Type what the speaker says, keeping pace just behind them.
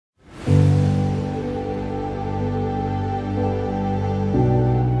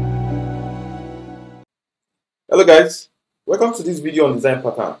Hello guys, welcome to this video on design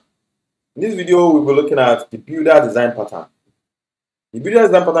pattern. In this video, we'll be looking at the builder design pattern. The builder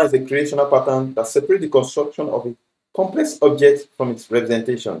design pattern is a creational pattern that separates the construction of a complex object from its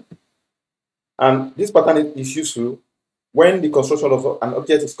representation. And this pattern is useful when the construction of an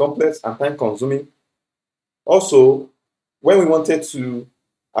object is complex and time consuming. Also, when we wanted to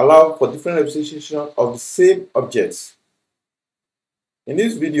allow for different representation of the same objects. In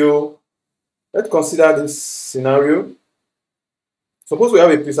this video, let's consider this scenario. Suppose we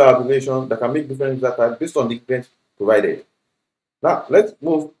have a pizza application that can make different data types based on the ingredients provided. Now, let's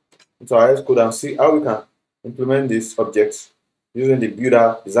move into our S code and see how we can implement these objects using the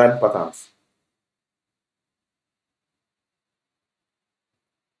builder design patterns.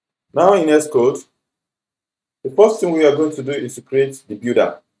 Now in S code, the first thing we are going to do is to create the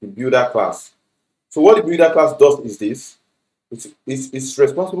builder class. So what the builder class does is this. It's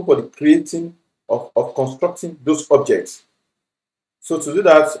responsible for the creating of constructing those objects. So to do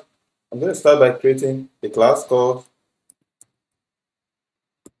that, I'm going to start by creating a class called,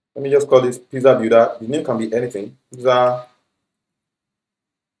 let me just call this pizza builder. The name can be anything. Pizza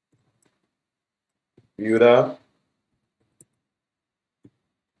builder.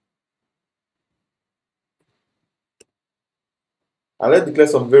 And let's declare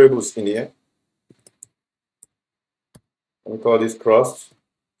some variables in here. Let me call this crust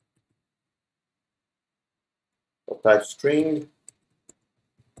of type string.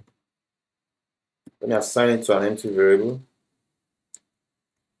 Let me assign it to an empty variable.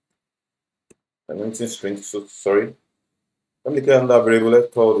 An empty string, so sorry. Let me declare another variable.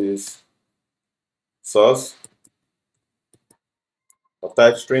 Let's call this source of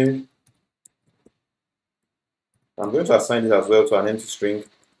type string. I'm going to assign it as well to an empty string.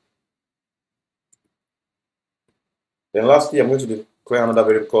 Then lastly, I'm going to declare another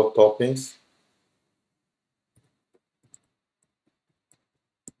variable called toppings.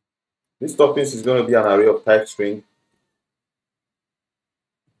 This toppings is going to be an array of type string.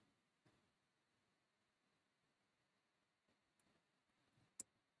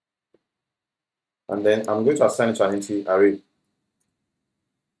 And then I'm going to assign it to an empty array.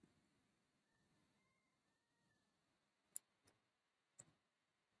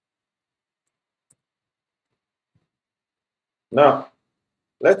 Now,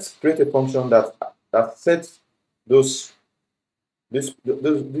 let's create a function that sets these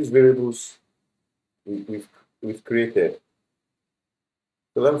variables we've created.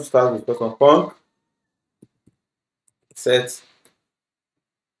 So let me start with the first one. Func set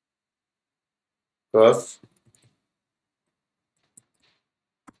crust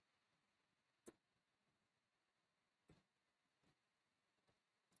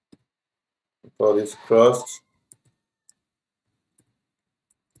call this crust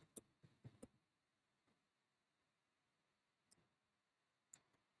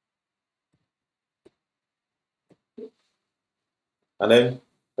and then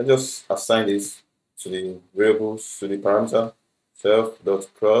let's just assign this to the variables, to the parameter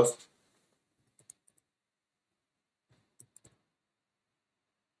self.crust.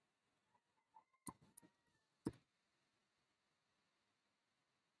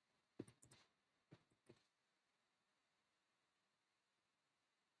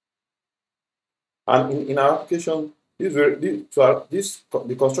 And in our application,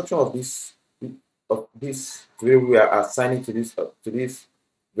 the construction of this variable we are assigning to this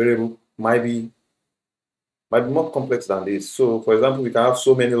variable might be more complex than this. So, for example, we can have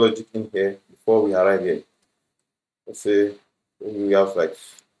so many logic in here before we arrive here. Let's say we have like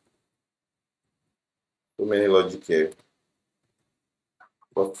so many logic here,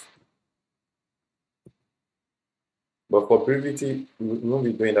 but for brevity, we won't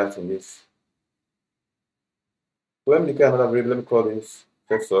be doing that in this. So let me declare another variable. Let me call this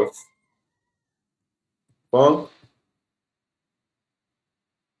set source. Func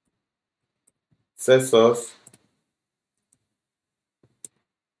set source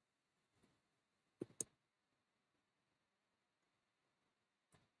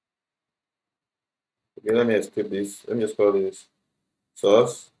okay, let me escape this. Let me just call this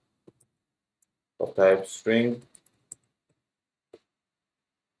source of type string.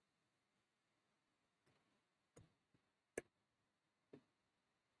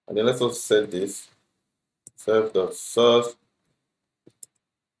 And then let's also set this self.source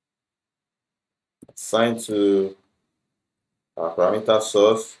assigned to our parameter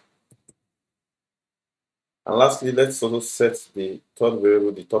source. And lastly, let's also set the third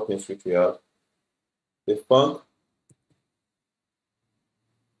variable, the toppings which we have. The func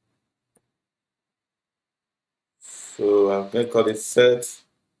so I'm going to call it set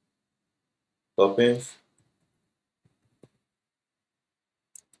toppings.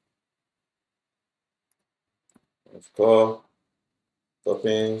 Let's call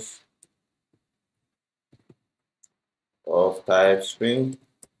toppings of type string.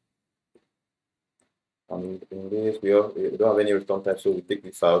 And in this, we don't have any return type, so we take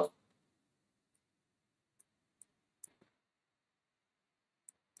this out.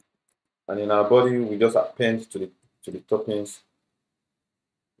 And in our body, we just append to the toppings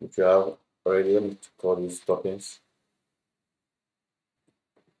which we have already. Let me call these toppings.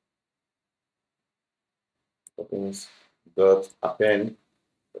 Toppings dot append.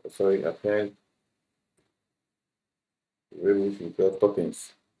 Sorry, append. Remove we got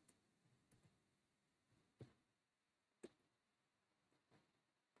toppings.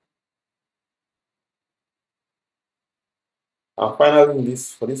 And finally, in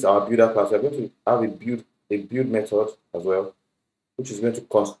this for this our builder class, we are going to have a build method as well, which is going to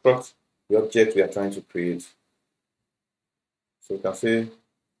construct the object we are trying to create. So you can say,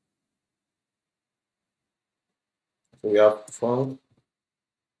 so we have from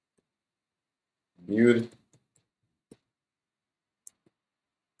build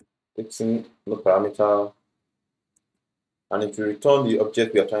fixing no parameter, and it will return the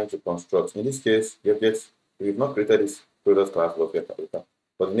object we are trying to construct. In this case, the object we've not created this product class,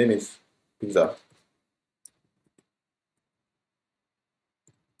 but the name is pizza.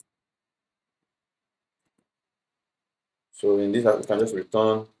 So in this, we can just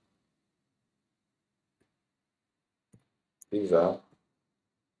return pizza.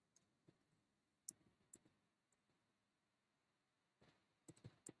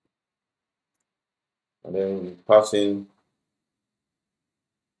 And then we pass in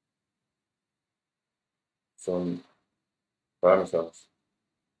some parameters.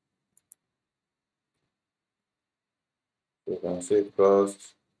 So you can say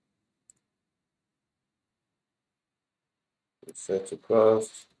crust, set to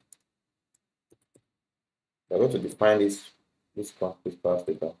crust. We're going to define this class data.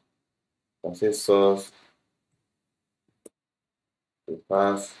 You can say source, to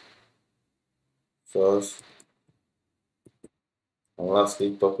pass, source, and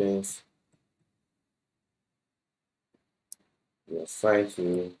lastly toppings. We assign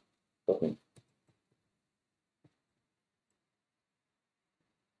to topping.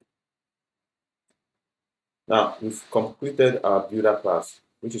 Now we've completed our builder class,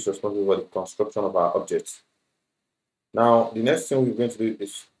 which is responsible for the construction of our objects. Now the next thing we're going to do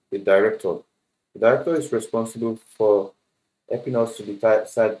is the director. The director is responsible for helping us to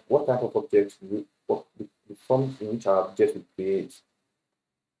decide what type of object what the form in which our object will create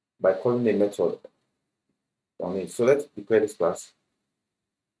by calling a method on it. So let's declare this class.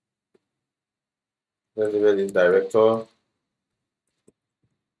 Let's declare this director.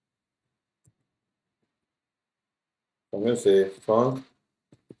 I'm going to say func.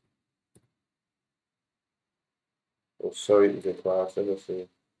 Oh, sorry, it's a class. Let's say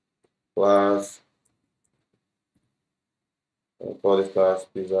class. I'll call this class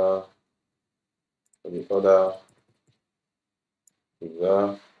pizza. For the other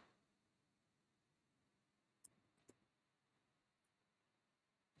pizza.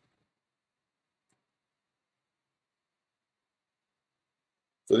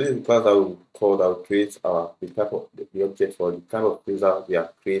 So this is the class that will create the type of the object for the kind of pizza we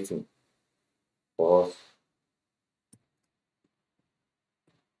are creating for us.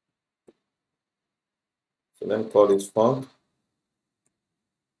 So let me call this func.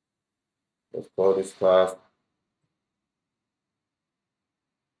 Let's call this class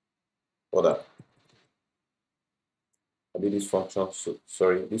order. I did this function, so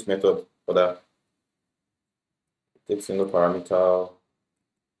sorry, this method order takes in no parameter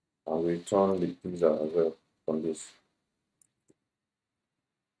and we return the pizza as well from this.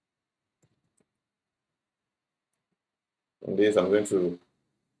 From this, I'm going to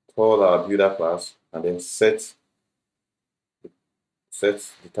call our builder class and then set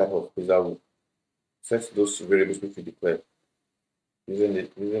the type of pizza, set those variables which we declared using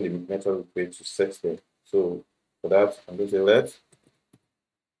the method we create to set them. So for that, I'm going to say let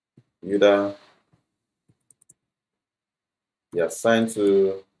builder be assigned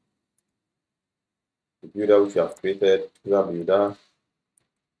to the builder which we have created, builder.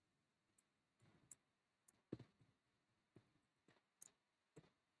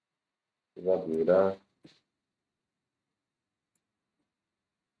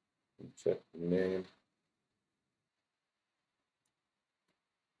 Check the name.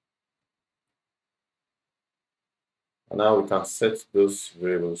 And now we can set those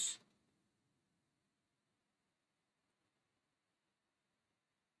variables.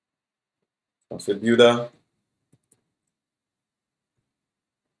 And say builder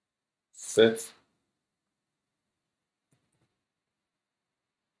set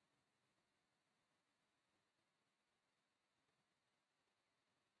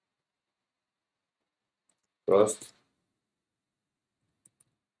crust.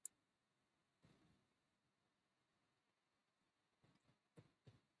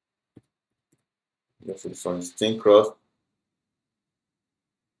 Let's say this one is thin crust.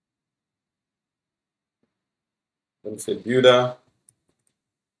 Let me say builder,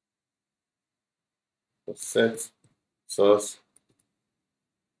 set sauce.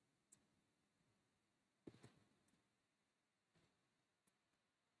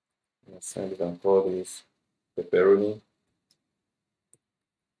 Assign it and call this pepperoni.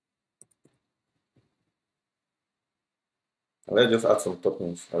 And let's just add some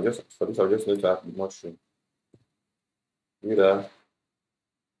toppings. I'll just need to add the mushroom. Builder,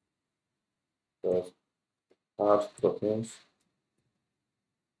 just add toppings.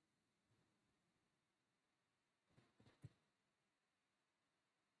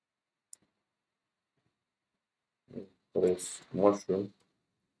 For this mushroom.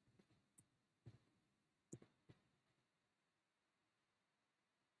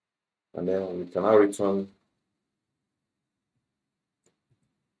 And then we can now return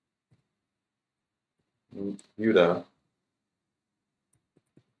builder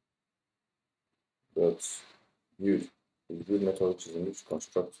dot build, the build method which is in which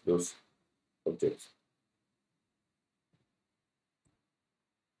construct those objects.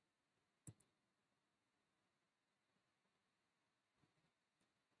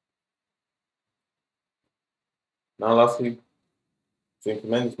 Now lastly, to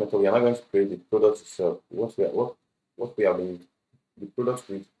implement this method, we are not going to create the product itself. What we have been, the product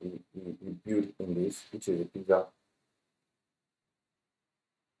we build in this, which is a pizza.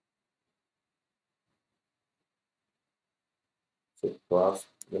 So class,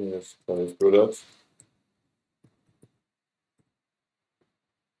 let me just call this product.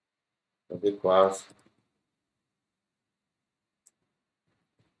 Okay, class.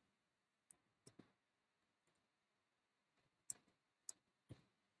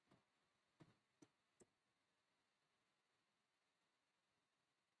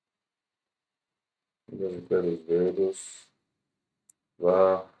 Just declare those variables.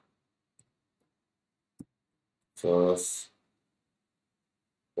 Var source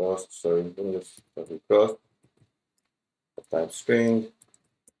cost. Sorry, let me just start with cost. Type string.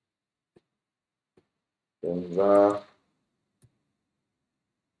 Then var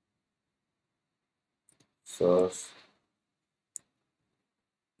source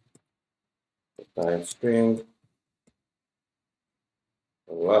type string.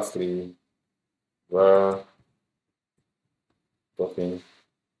 And lastly, var topping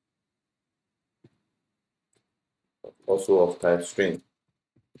also of type string.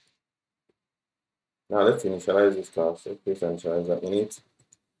 Now let's initialize this class. Let's place an initializer in it.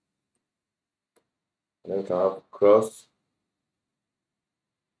 And then we can have cross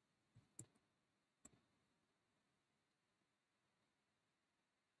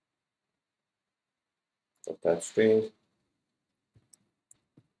of type string,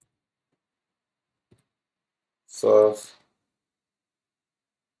 source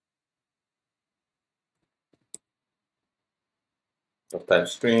of type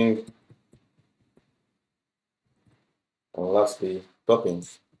string, and lastly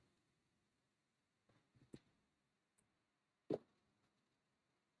toppings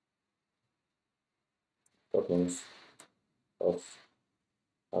of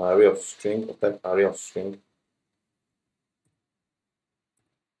an array of string of type array of string.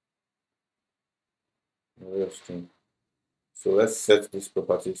 So let's set these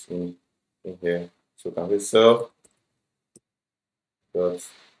properties in here. So we can say self dot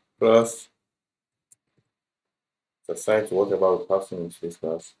cross assigned to whatever we're passing into this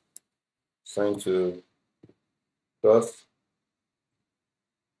class. Assigned to cross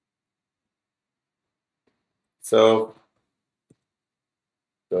self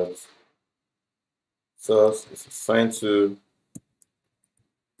dot source is assigned to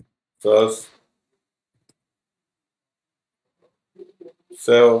source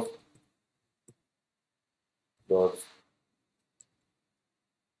self dot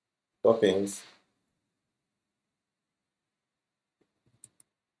toppings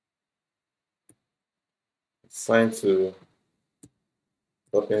assigned to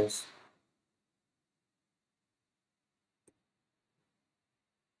toppings.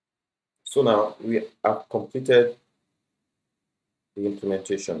 So now we have completed the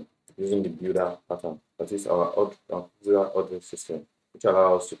implementation using the builder pattern. That is our auxiliary ordering system, which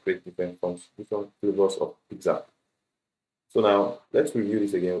allows us to create different forms, different flavors of pizza. So now let's review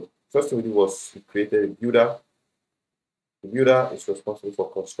this again. First thing we did was we created a builder. The builder is responsible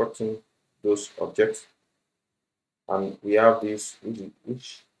for constructing those objects, and we have this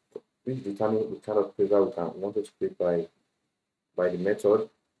which which determine the kind of pizza we wanted to create by the method.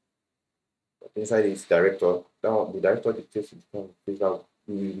 Inside is director. That one, the director dictates the kind of pizza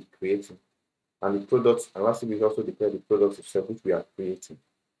we will be creating. And the products, and lastly, we also declare the products itself which we are creating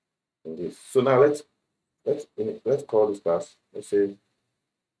in this. So now let's call this class. Let's say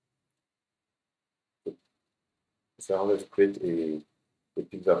I wanted to create a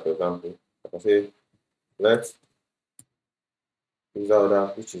pizza, for example. I can say let pizza order,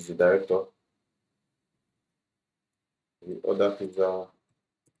 which is the director, the order pizza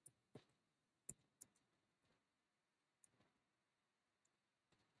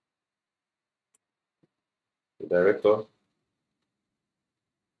the director.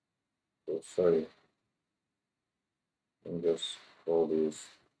 Oh, sorry, let me just call this.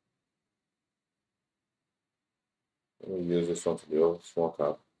 Let me use this one to the old small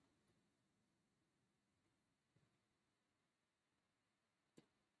cap.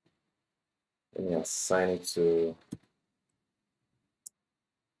 Let me assign it to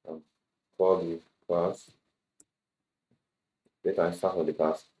call the class. Data and start of the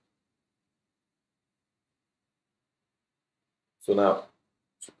class. So now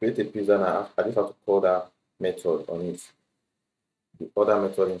to create a pizza now, I just have to call that method on it. The other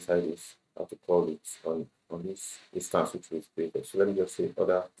method inside is I have to call it on this instance which we created. So let me just say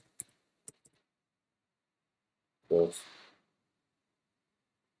other dot.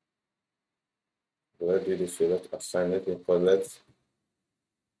 So let's do this way. Let's assign it and collect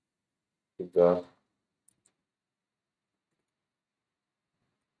pizza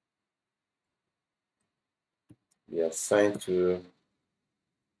be assigned to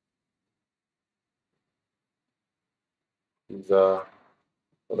pizza,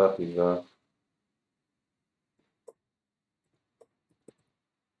 other pizza,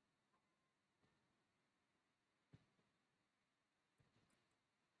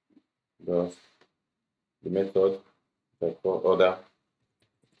 thus the method I call order.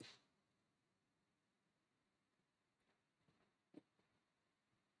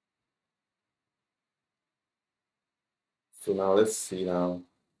 So now let's see now.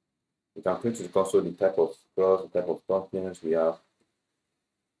 We can print to the console the type of cross, the type of components we have.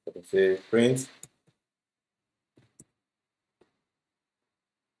 I can say print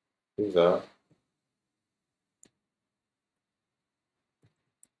pizza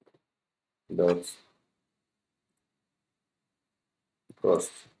dot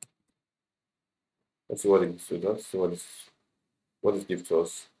cost. Let's see what it gives to us. Let's see what it gives to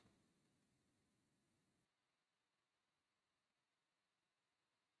us.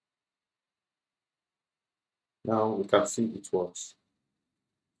 Now we can see it works.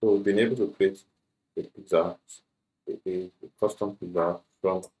 So we've been able to create a pizza, a custom pizza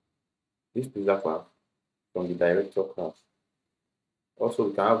from this pizza class, from the director class. Also,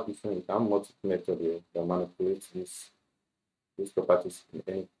 we can have multiple methods here that manipulate these properties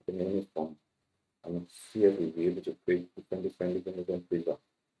in any form. And here we'll be able to create different pizza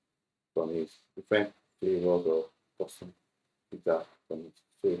from it, different flavors of custom pizza from it.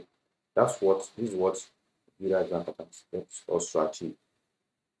 So this is what builder design patterns helps us to achieve.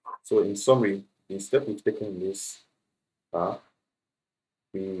 So in summary, the step we've taken in this are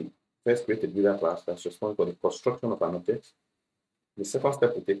we first create a builder class that's responsible for the construction of an object. The second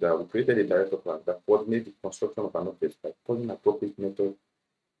step we take that we created a director class that coordinates the construction of an object by calling appropriate method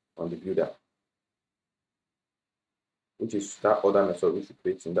on the builder, which is that other method which we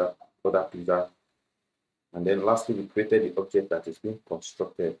create in that other pizza. And then lastly, we created the object that is being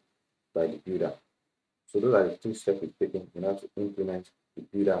constructed by the builder. So those are the two steps we've taken in order to implement the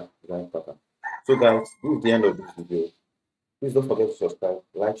builder design pattern. So guys, this is the end of this video. Please don't forget to subscribe,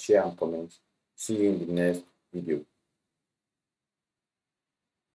 like, share, and comment. See you in the next video.